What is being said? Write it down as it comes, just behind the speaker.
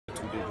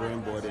the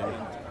drawing board and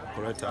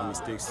correct our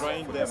mistakes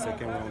for the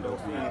second round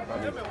of the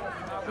league.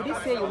 Would you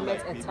say you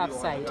met a tough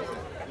side?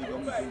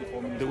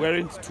 They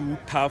weren't too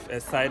tough a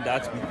side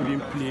that we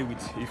couldn't play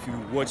with. If you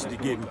watch the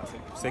game,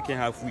 second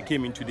half we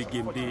came into the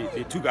game.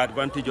 They took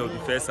advantage of the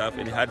first half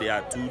and they had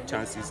their 2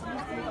 chances.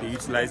 They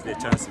utilized their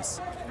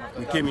chances.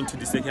 We came into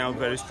the second half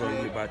very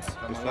strongly, but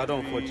it's rather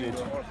unfortunate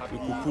we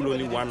could pull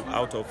only 1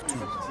 out of 2.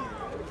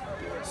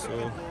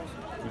 So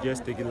we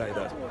just take it like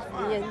that.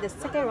 In the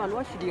second round,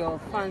 what should your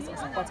fans and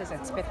supporters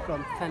expect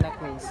from Thunder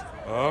Queens?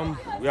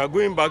 We are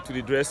going back to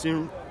the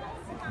dressing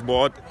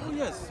board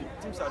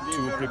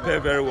to prepare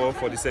very well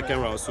for the second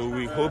round. So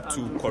we hope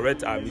to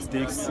correct our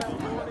mistakes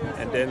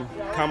and then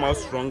come out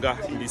stronger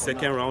in the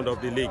second round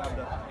of the league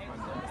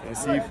and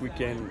see if we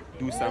can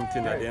do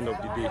something at the end of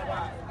the day.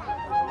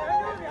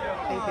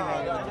 Thank you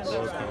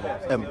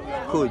very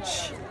much.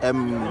 Coach,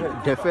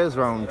 the first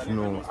round,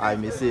 I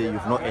may say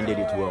you've not ended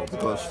it well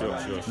because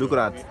look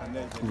at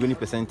winning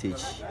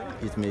percentage,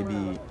 it may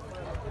be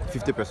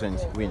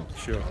 50% win.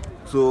 Sure.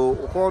 So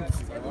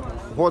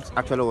what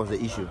actually was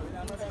the issue?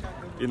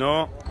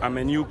 I'm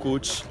a new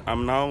coach.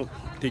 I'm now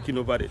taking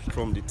over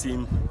from the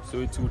team, so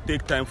it will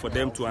take time for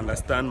them to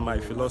understand my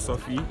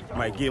philosophy,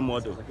 my game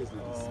model.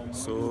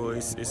 So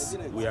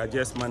we are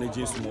just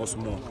managing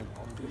small.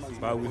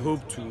 But we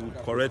hope to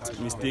correct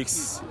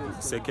mistakes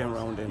second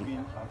round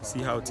and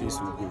see how things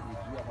will go.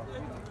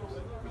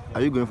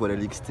 Are you going for the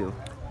league still?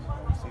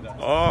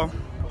 All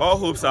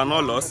hopes are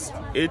not lost.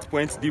 8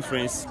 points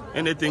difference.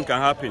 Anything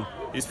can happen.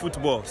 It's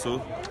football,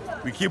 so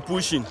we keep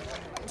pushing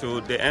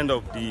to the end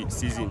of the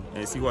season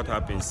and see what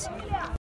happens.